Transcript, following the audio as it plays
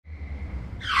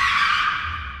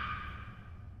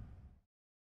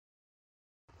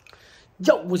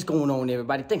Yo, what's going on,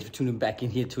 everybody? Thanks for tuning back in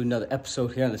here to another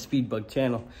episode here on the Speedbug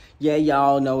channel. Yeah,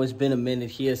 y'all know it's been a minute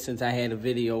here since I had a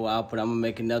video out, but I'm gonna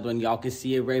make another one. Y'all can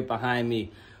see it right behind me.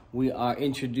 We are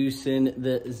introducing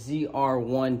the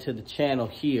ZR1 to the channel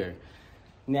here.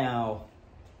 Now,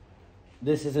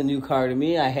 this is a new car to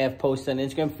me. I have posted on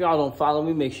Instagram. If y'all don't follow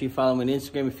me, make sure you follow me on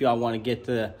Instagram if y'all want to get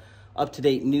the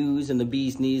up-to-date news and the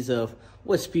bee's knees of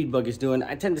what Speedbug is doing.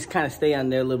 I tend to kind of stay on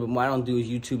there a little bit more. I don't do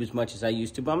YouTube as much as I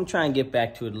used to, but I'm trying to get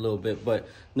back to it a little bit, but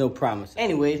no promise.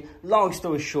 Anyways, long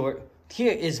story short,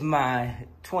 here is my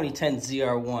 2010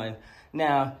 ZR1.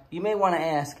 Now, you may want to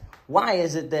ask, why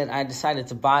is it that I decided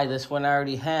to buy this when I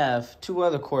already have two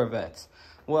other Corvettes?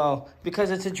 Well,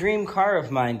 because it's a dream car of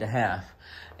mine to have.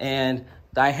 And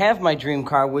I have my dream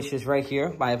car, which is right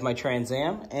here. I have my Trans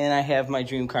Am, and I have my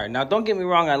dream car. Now, don't get me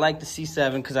wrong. I like the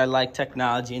C7 because I like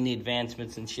technology and the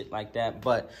advancements and shit like that.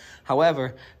 But,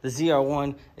 however, the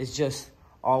ZR1 has just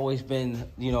always been,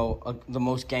 you know, the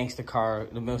most gangster car,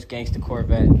 the most gangster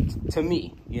Corvette to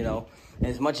me, you know.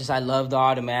 As much as I love the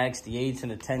automatics, the 8s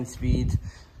and the 10 speeds,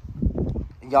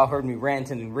 y'all heard me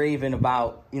ranting and raving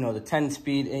about, you know, the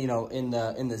 10-speed, you know, in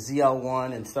the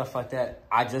ZL1 and stuff like that.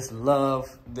 I just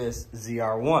love this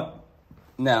ZR1.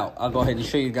 Now, I'll go ahead and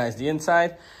show you guys the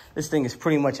inside. This thing is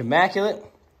pretty much immaculate.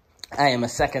 I am a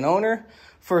second owner.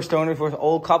 First owner was an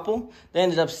old couple. They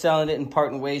ended up selling it and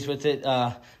parting ways with it.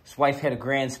 His wife had a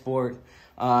Grand Sport.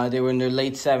 They were in their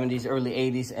late 70s, early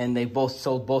 80s, and they both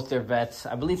sold both their vets,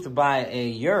 I believe, to buy a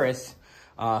Urus,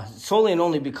 solely and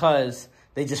only because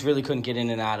they just really couldn't get in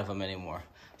and out of them anymore.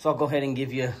 So I'll go ahead and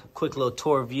give you a quick little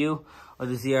tour view of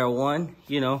the ZR1.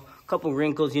 You know, a couple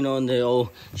wrinkles, you know, in the old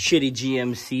shitty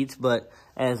GM seats, but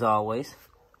as always.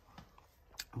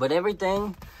 But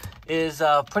everything is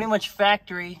pretty much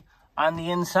factory on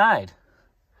the inside.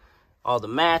 All the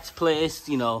mats placed,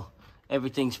 you know,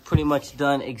 everything's pretty much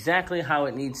done exactly how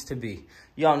it needs to be.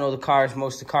 Y'all know the car is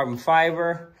mostly carbon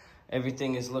fiber.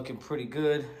 Everything is looking pretty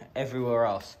good everywhere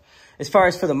else. As far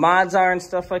as for the mods are and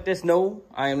stuff like this, no,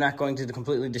 I am not going to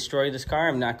completely destroy this car.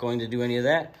 I'm not going to do any of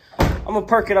that. I'm going to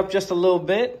perk it up just a little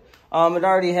bit. It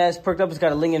already has perked up. It's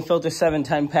got a Ling & Filter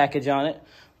 710 package on it,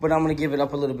 but I'm going to give it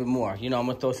up a little bit more. You know, I'm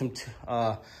going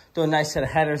to throw a nice set of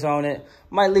headers on it.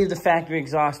 Might leave the factory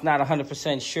exhaust, not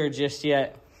 100% sure just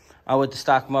yet with the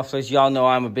stock mufflers. Y'all know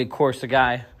I'm a big Corsa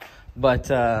guy, but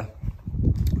I'm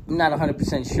not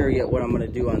 100% sure yet what I'm going to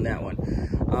do on that one.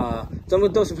 So I'm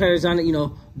going to throw some headers on it, you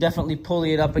know, definitely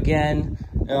pulley it up again.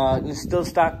 Still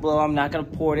stock blow. I'm not going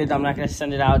to port it. I'm not going to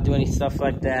send it out, do any stuff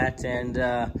like that. And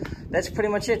that's pretty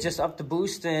much it. Just up the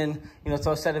boost and, you know,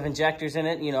 throw a set of injectors in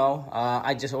it. You know,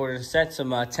 I just ordered a set,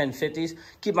 some 1050s.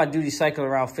 Keep my duty cycle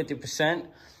around 50%.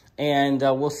 And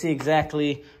we'll see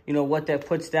exactly, you know, what that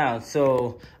puts down.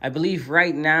 So I believe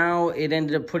right now it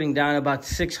ended up putting down about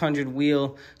 600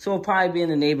 wheel. So we'll probably be in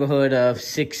the neighborhood of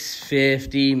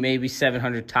 650, maybe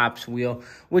 700 tops wheel,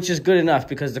 which is good enough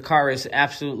because the car is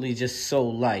absolutely just so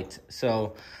light.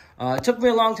 So it took me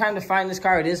a long time to find this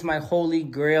car. It is my holy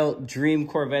grail dream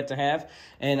Corvette to have.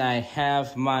 And I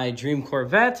have my dream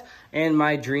Corvette and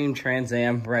my dream Trans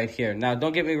Am right here. Now,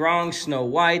 don't get me wrong, Snow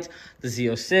White, the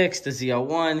Z06, the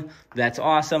ZL1, that's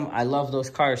awesome. I love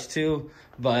those cars too.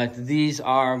 But these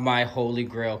are my holy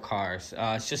grail cars.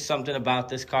 It's just something about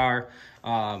this car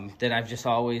that I've just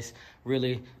always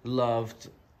really loved.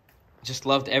 Just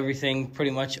loved everything pretty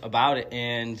much about it,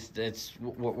 and that's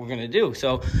what we're gonna do.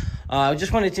 So I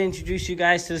just wanted to introduce you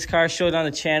guys to this car, show it on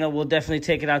the channel. We'll definitely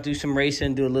take it out, do some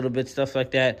racing, do a little bit stuff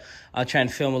like that. I'll try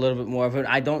and film a little bit more of it.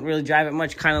 I don't really drive it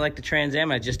much, kind of like the Trans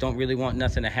Am. I just don't really want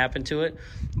nothing to happen to it.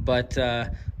 But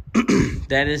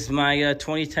that is my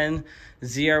 2010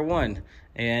 ZR1.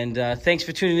 And thanks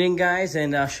for tuning in, guys,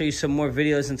 and I'll show you some more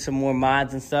videos and some more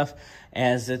mods and stuff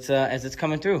as it's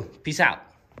coming through. Peace out.